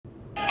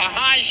A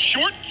high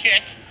short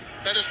kick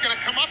that is going to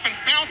come up and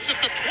bounce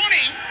at the 20.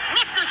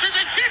 Rutgers has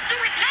a chance to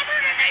recover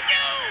it, and they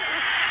do!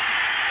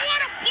 What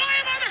a play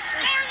by the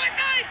Scarlet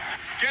Knights!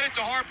 Get it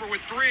to Harper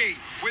with 3,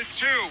 with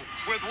 2,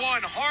 with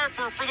 1.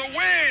 Harper for the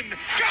win!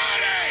 Got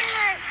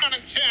it! On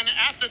and 10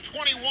 at the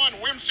 21.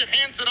 Wimsatt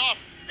hands it off.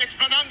 It's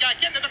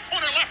Monongai getting to the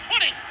corner left.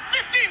 20,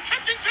 15,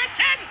 cuts inside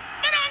 10.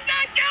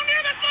 Monongai down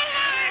near the goal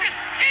line.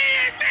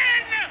 He is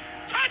in!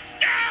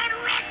 Touchdown,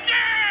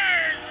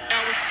 Rutgers!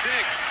 Now with 6.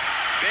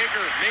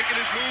 Baker making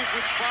his move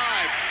with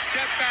 5.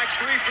 Step back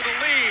 3 for the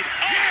lead.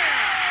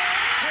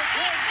 Yeah! With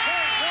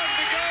 1.1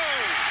 to go.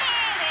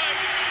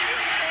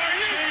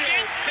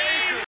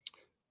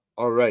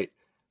 All right.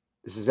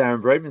 This is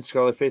Aaron Brightman,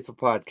 Scarlet Faithful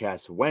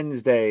Podcast,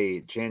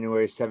 Wednesday,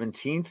 January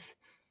 17th.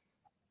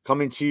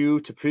 Coming to you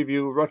to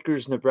preview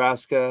Rutgers,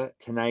 Nebraska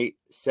tonight,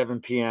 7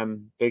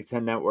 p.m., Big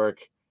Ten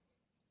Network.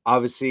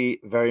 Obviously,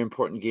 very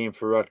important game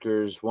for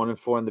Rutgers,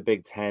 1-4 in the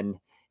Big Ten,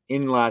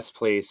 in last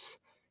place,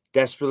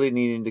 desperately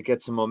needing to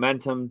get some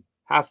momentum,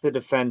 have to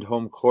defend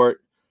home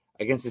court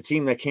against a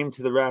team that came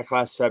to the rack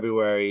last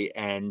February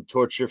and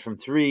torture from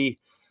 3,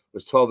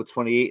 was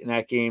 12-28 in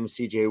that game.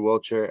 C.J.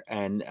 Wilcher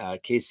and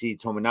Casey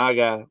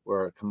Tominaga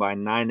were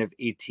combined 9 of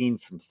 18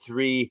 from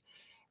 3.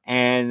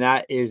 And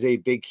that is a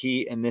big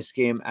key in this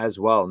game as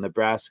well.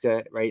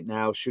 Nebraska right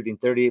now shooting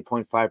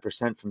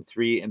 38.5% from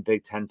 3 in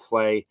Big Ten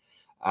play,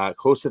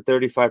 close to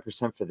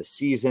 35% for the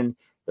season.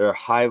 They're a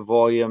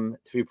high-volume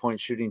three-point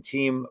shooting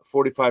team.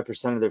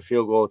 45% of their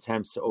field goal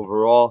attempts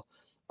overall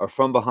are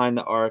from behind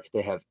the arc.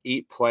 They have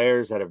 8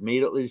 players that have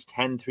made at least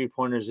 10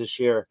 three-pointers this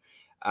year.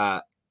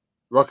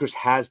 Rutgers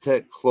has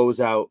to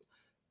close out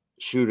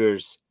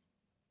shooters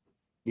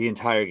the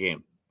entire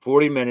game.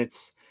 40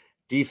 minutes.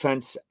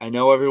 Defense, I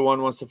know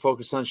everyone wants to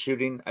focus on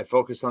shooting. I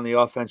focused on the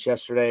offense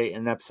yesterday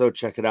in an episode.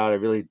 Check it out. I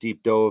really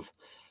deep dove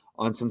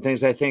on some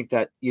things I think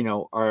that,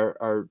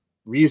 are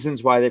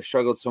reasons why they've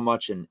struggled so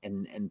much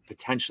and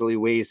potentially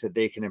ways that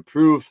they can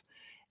improve.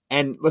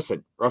 And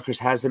listen, Rutgers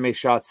has to make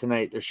shots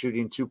tonight. They're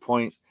shooting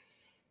 2-point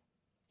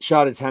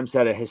shot attempts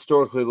at a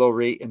historically low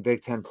rate in Big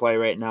Ten play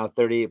right now,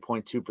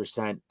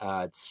 38.2%.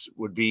 It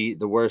would be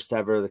the worst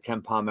ever, the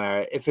Ken Palm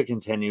era, if it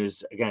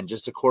continues. Again,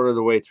 just a quarter of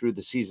the way through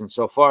the season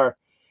so far.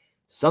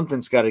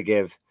 Something's got to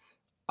give.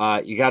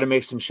 You got to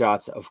make some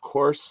shots, of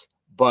course,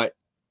 but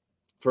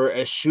for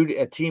a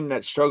team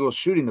that struggles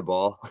shooting the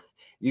ball,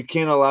 you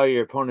can't allow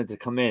your opponent to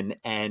come in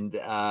and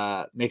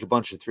make a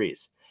bunch of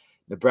threes.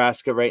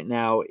 Nebraska right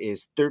now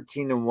is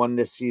 13-1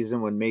 this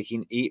season when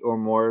making 8 or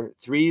more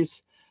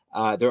threes.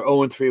 They're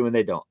 0-3 when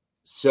they don't.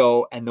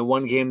 So, and the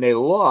one game they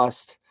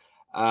lost,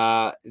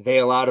 they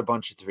allowed a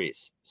bunch of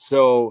threes.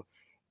 So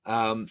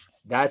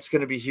that's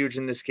going to be huge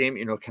in this game.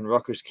 Can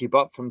Rutgers keep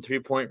up from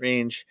 3-point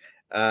range?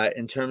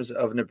 In terms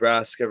of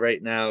Nebraska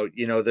right now,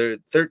 they're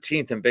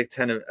 13th in Big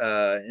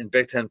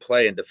Ten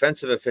play in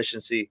defensive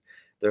efficiency.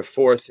 They're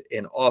 4th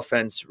in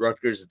offense.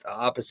 Rutgers is the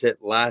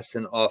opposite, last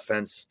in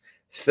offense,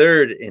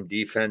 3rd in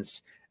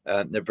defense.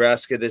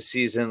 Nebraska this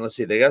season, let's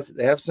see, they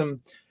have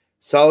some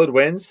solid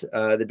wins.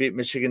 They beat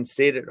Michigan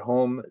State at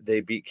home.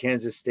 They beat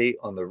Kansas State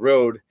on the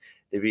road.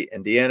 They beat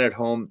Indiana at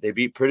home. They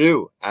beat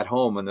Purdue at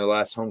home in their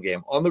last home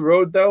game. On the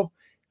road, though,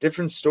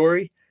 different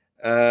story.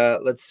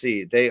 Let's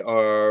see, they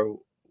are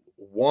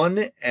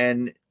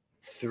 1-3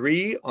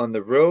 on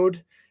the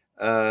road.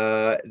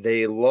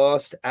 They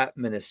lost at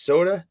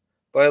Minnesota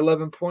by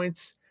 11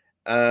 points.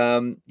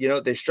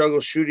 They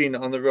struggle shooting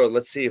on the road.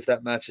 Let's see if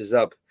that matches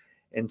up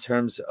in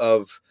terms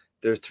of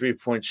their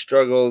 3-point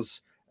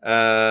struggles. They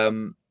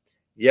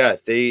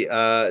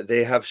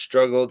have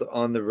struggled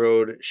on the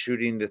road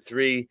shooting the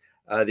 3.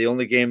 The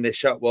only game they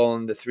shot well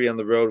in the 3 on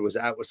the road was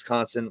at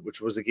Wisconsin, which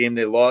was a game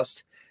they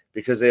lost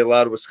because they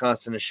allowed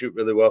Wisconsin to shoot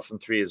really well from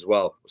 3 as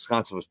well.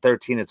 Wisconsin was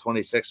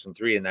 13-26 from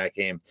 3 in that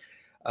game.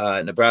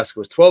 Nebraska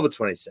was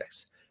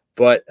 12-26.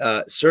 But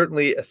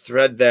certainly a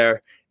thread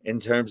there in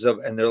terms of,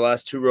 and their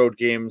last 2 road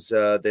games,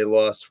 they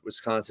lost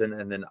Wisconsin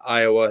and then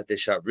Iowa. They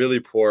shot really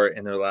poor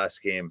in their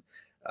last game,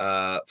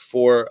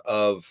 4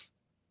 of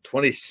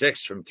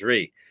 26 from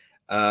 3.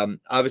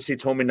 Obviously,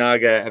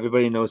 Tominaga,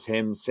 everybody knows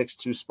him,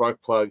 6'2" spark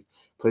plug,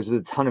 plays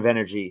with a ton of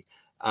energy.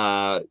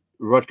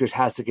 Rutgers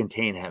has to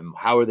contain him.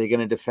 How are they going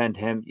to defend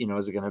him?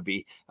 Is it going to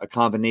be a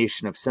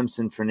combination of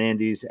Simpson,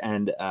 Fernandez,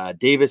 and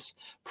Davis?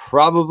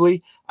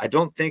 Probably. I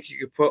don't think you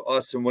could put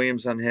Austin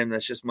Williams on him.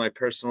 That's just my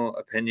personal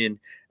opinion.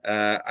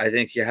 I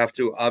think you have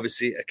to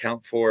obviously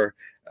account for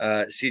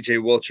C.J.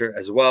 Wilcher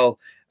as well.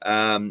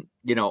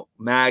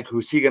 Mag,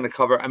 who's he going to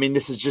cover? I mean,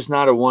 this is just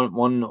not a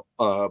one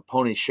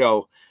pony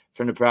show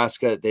for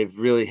Nebraska. They've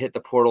really hit the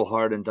portal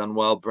hard and done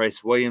well.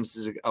 Bryce Williams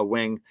is a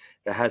wing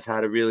that has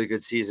had a really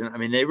good season. I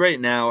mean, they right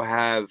now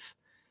have,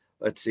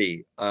 let's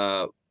see,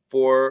 5.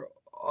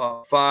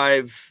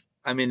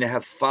 I mean, they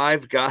have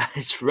 5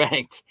 guys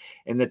ranked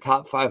in the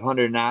top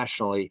 500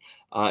 nationally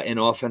in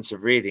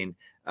offensive rating,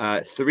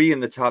 3 in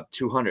the top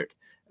 200.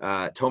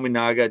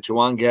 Tominaga,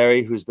 Juwan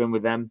Gary, who's been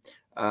with them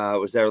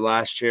was there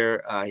last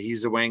year.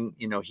 He's a wing.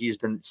 He's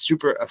been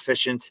super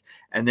efficient.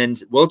 And then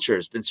Wilcher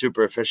has been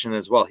super efficient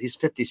as well. He's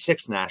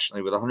 56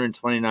 nationally with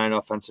 129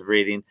 offensive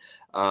rating.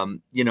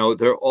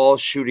 They're all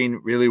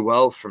shooting really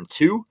well from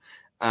two.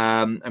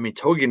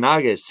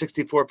 Toginaga is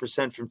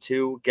 64% from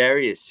two.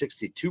 Gary is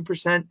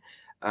 62%.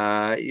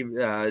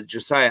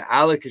 Josiah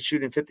Alec is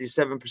shooting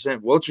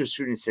 57%. Wilcher's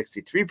shooting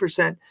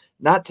 63%,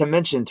 not to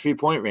mention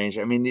 3-point range.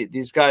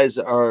 These guys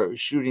are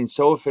shooting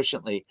so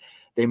efficiently.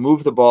 They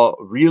move the ball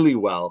really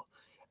well.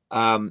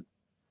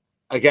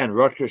 Again,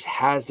 Rutgers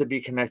has to be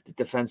connected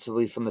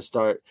defensively from the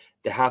start.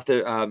 They have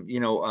to,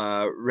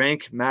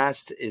 Rank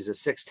Mast is a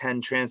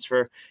 6'10"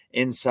 transfer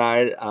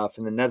inside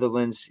from the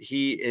Netherlands.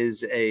 He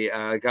is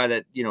a guy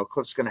that,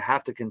 Cliff's going to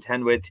have to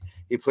contend with.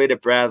 He played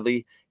at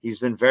Bradley. He's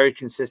been very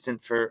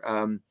consistent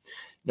for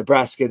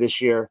Nebraska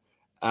this year.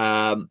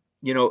 As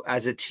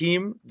a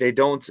team, they're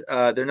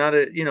not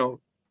a,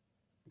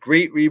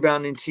 great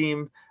rebounding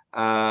team,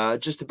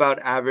 just about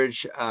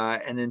average.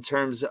 And in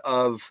terms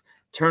of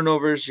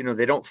turnovers,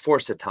 they don't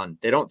force a ton.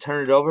 They don't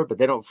turn it over, but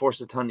they don't force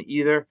a ton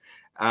either.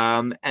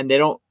 And they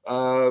don't,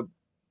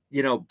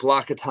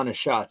 block a ton of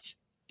shots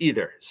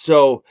either.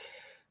 So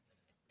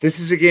this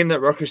is a game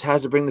that Rutgers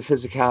has to bring the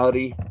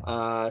physicality,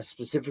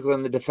 specifically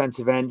on the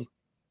defensive end.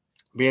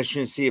 Be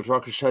interesting to see if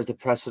Rutgers tries to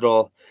press it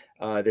all.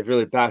 They've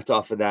really backed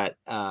off of that.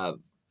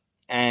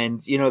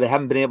 And they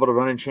haven't been able to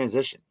run in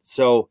transition.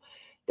 So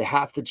they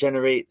have to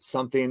generate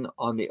something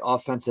on the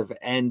offensive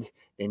end.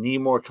 They need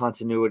more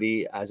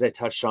continuity, as I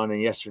touched on in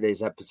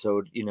yesterday's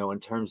episode. In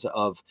terms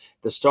of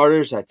the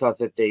starters, I thought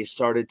that they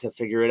started to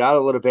figure it out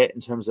a little bit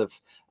in terms of,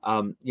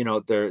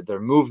 their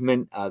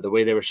movement, the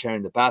way they were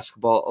sharing the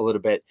basketball a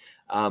little bit.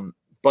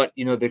 But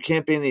there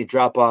can't be any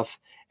drop off.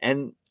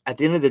 And at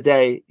the end of the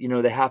day,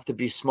 they have to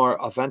be smart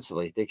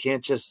offensively. They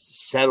can't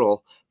just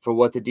settle for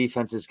what the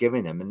defense is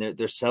giving them. And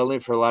they're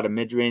settling for a lot of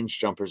mid-range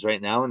jumpers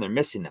right now, and they're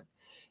missing them.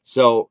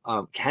 So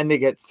can they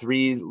get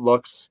 3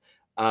 looks,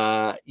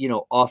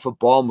 off of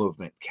ball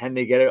movement? Can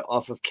they get it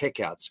off of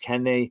kickouts?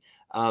 Can they,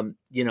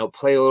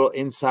 play a little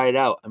inside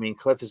out?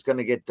 Cliff is going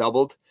to get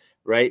doubled,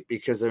 right?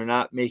 Because they're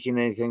not making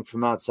anything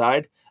from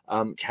outside.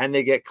 Can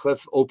they get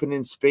Cliff open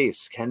in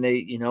space? Can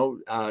they,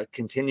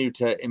 continue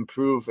to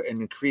improve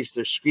and increase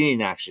their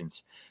screening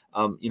actions?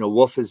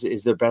 Wolf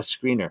is their best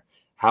screener.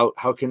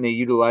 How can they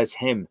utilize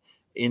him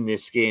in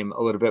this game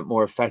a little bit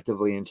more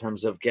effectively in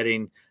terms of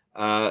getting,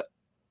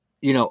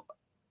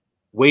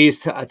 ways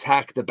to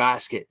attack the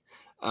basket?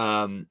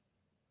 I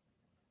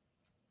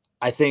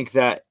think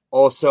that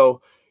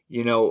also,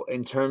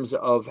 in terms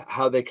of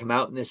how they come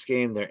out in this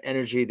game, their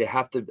energy, they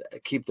have to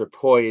keep their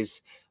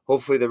poise.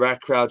 Hopefully the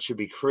RAC crowd should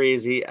be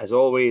crazy. As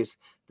always,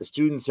 the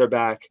students are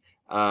back.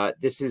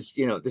 This is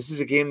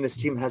a game this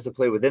team has to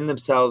play within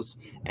themselves,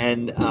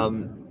 and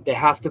they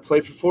have to play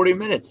for 40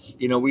 minutes.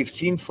 We've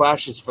seen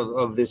flashes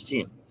of this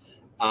team.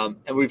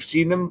 And we've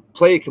seen them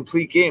play a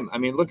complete game.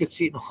 Look at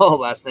Seton Hall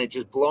last night,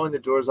 just blowing the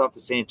doors off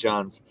of St.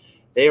 John's.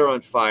 They are on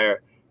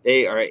fire.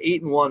 They are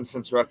 8-1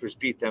 since Rutgers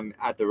beat them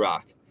at the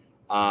Rock.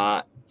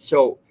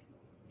 So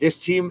this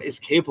team is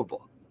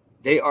capable.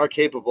 They are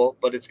capable,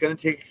 but it's going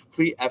to take a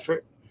complete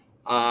effort.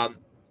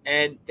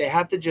 And they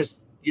have to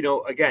just,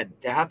 again,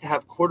 they have to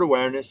have court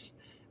awareness,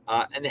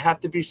 and they have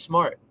to be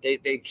smart.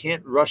 They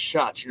can't rush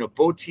shots.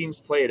 Both teams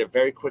play at a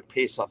very quick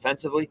pace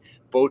offensively.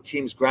 Both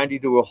teams grind you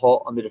to a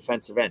halt on the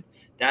defensive end.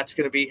 That's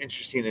going to be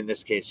interesting in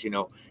this case,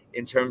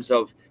 in terms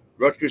of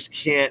Rutgers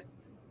can't,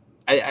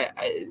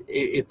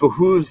 it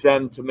behooves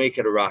them to make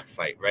it a rock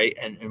fight, right?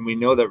 And we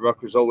know that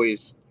Rutgers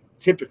always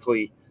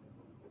typically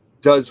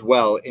does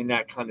well in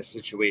that kind of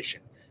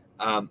situation.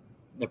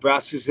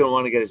 Nebraska's going to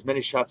want to get as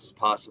many shots as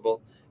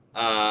possible.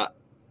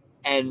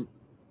 And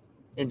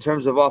in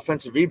terms of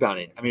offensive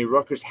rebounding,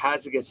 Rutgers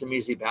has to get some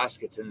easy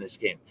baskets in this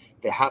game.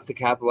 They have to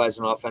capitalize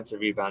on offensive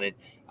rebounding,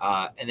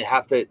 and they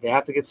have to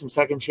get some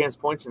second chance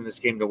points in this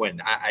game to win.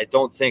 I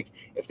don't think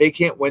if they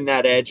can't win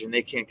that edge and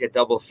they can't get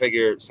double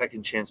figure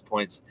second chance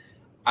points,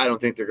 I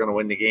don't think they're going to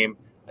win the game.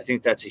 I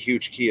think that's a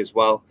huge key as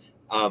well.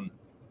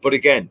 But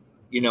again,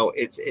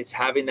 it's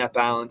having that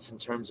balance in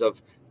terms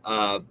of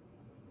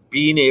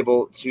being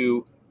able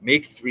to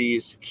make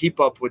threes, keep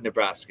up with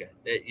Nebraska.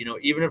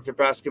 Even if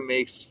Nebraska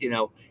makes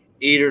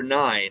 8 or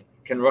 9,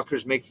 can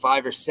Rutgers make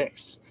 5 or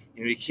 6?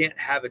 You can't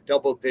have a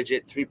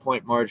double-digit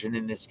 3-point margin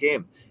in this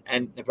game,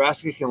 and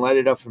Nebraska can light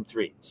it up from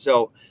 3.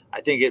 So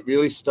I think it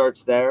really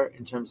starts there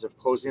in terms of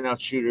closing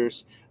out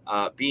shooters,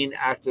 being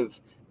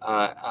active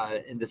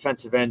in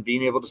defensive end,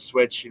 being able to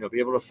switch, be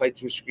able to fight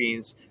through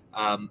screens.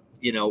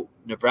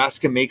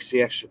 Nebraska makes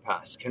the extra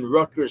pass. Can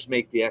Rutgers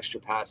make the extra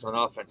pass on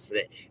offense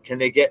today? Can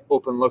they get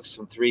open looks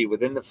from 3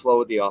 within the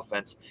flow of the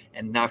offense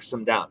and knocks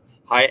them down?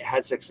 Hyatt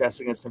had success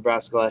against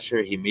Nebraska last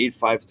year. He made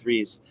 5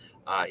 threes.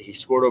 He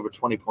scored over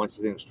 20 points.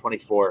 I think it was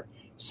 24.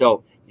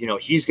 So,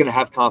 he's going to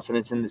have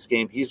confidence in this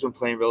game. He's been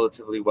playing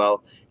relatively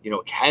well.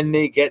 Can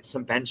they get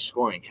some bench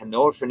scoring? Can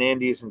Noah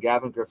Fernandez and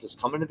Gavin Griffiths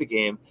come into the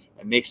game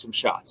and make some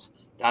shots?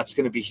 That's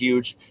going to be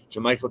huge.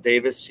 JaMychal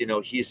Davis,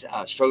 he's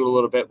struggled a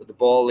little bit with the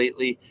ball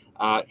lately.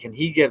 Can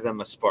he give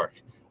them a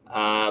spark?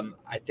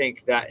 I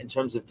think that in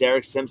terms of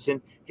Derek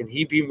Simpson, can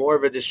he be more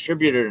of a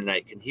distributor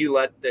tonight? Can he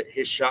let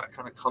his shot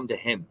kind of come to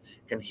him?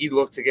 Can he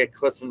look to get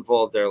Cliff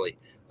involved early?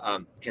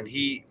 Can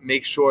he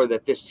make sure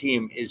that this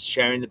team is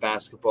sharing the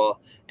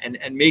basketball and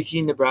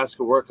making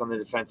Nebraska work on the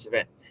defensive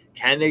end?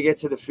 Can they get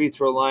to the free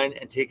throw line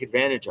and take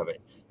advantage of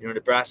it?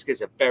 Nebraska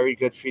is a very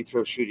good free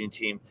throw shooting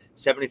team,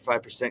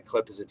 75%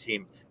 clip as a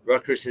team.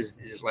 Rutgers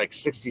is like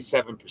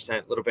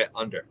 67%, a little bit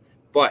under.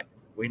 But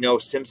we know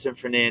Simpson,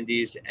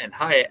 Fernandez, and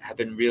Hyatt have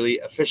been really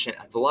efficient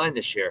at the line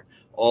this year,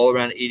 all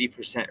around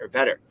 80% or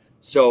better.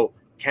 So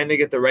can they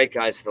get the right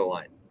guys to the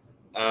line?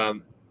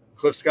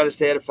 Cliff's got to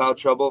stay out of foul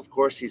trouble. Of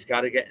course, he's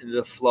got to get into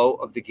the flow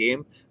of the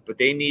game, but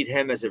they need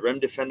him as a rim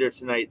defender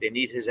tonight. They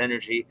need his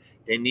energy.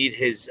 They need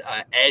his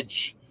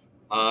edge.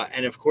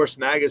 And, of course,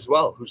 Mag as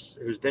well,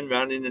 who's been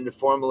rounding into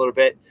form a little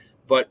bit.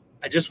 But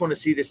I just want to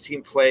see this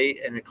team play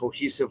in a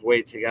cohesive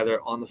way together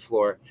on the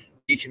floor,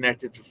 be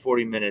connected for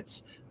 40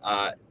 minutes.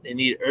 They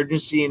need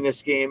urgency in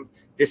this game.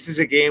 This is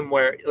a game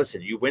where,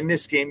 listen, you win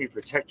this game, you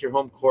protect your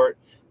home court.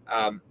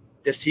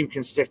 This team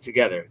can stick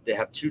together. They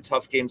have 2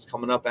 tough games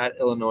coming up at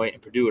Illinois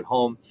and Purdue at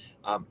home.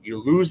 You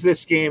lose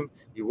this game,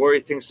 you worry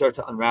things start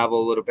to unravel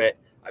a little bit.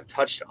 I've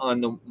touched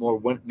on the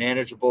more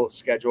manageable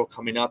schedule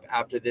coming up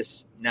after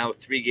this now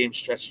 3-game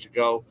stretch to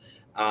go.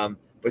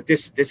 But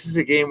this is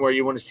a game where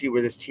you want to see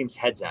where this team's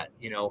head's at.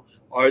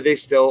 Are they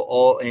still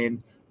all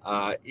in?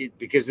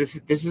 Because this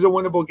is a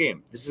winnable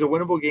game. This is a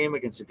winnable game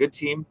against a good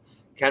team,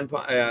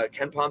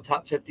 KenPom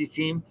top 50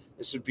 team.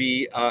 This would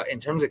be,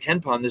 in terms of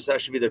KenPom, this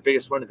actually be their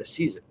biggest win of the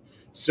season.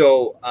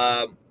 So,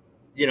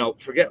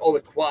 forget all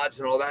the quads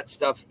and all that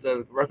stuff.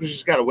 The Rutgers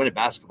just got to win a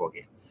basketball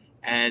game,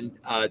 and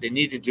they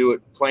need to do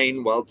it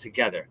playing well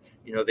together.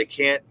 They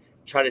can't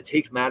try to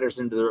take matters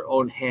into their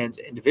own hands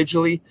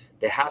individually.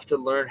 They have to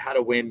learn how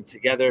to win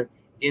together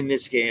in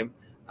this game.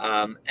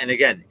 And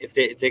again, if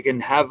they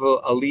can have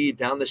a lead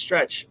down the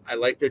stretch, I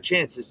like their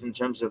chances in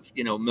terms of,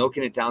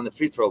 milking it down the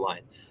free throw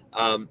line.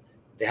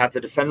 They have to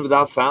defend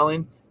without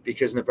fouling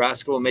because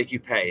Nebraska will make you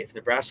pay. If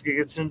Nebraska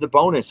gets into the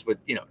bonus with,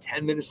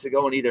 10 minutes to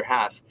go in either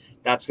half,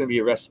 that's going to be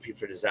a recipe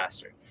for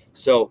disaster.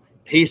 So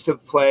pace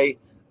of play,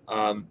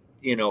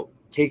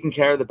 taking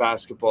care of the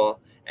basketball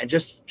and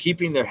just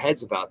keeping their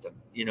heads about them,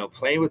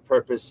 playing with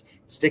purpose,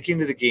 sticking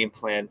to the game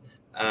plan.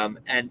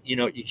 And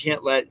you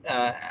can't let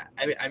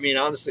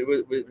honestly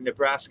with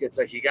Nebraska, it's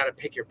like you got to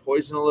pick your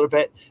poison a little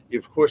bit. You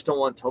of course don't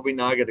want Toby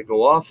Naga to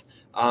go off,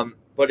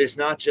 but it's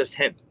not just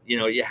him.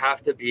 You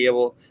have to be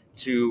able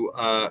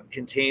to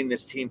contain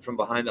this team from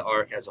behind the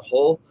arc as a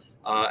whole,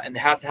 and they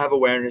have to have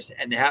awareness.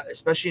 And they have,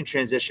 especially in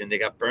transition, they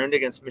got burned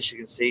against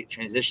Michigan State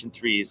transition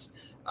threes.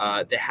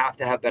 They have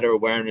to have better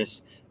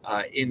awareness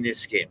in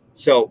this game.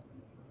 So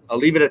I'll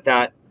leave it at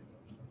that.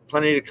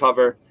 Plenty to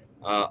cover.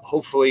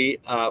 Hopefully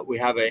we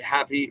have a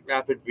happy,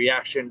 rapid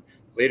reaction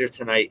later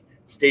tonight.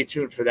 Stay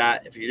tuned for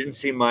that. If you didn't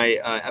see my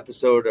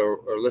episode or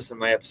listen to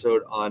my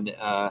episode on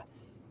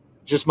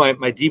just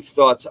my deep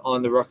thoughts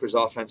on the Rutgers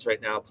offense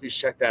right now, please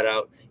check that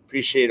out.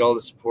 Appreciate all the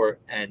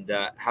support and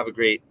have a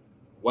great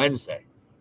Wednesday.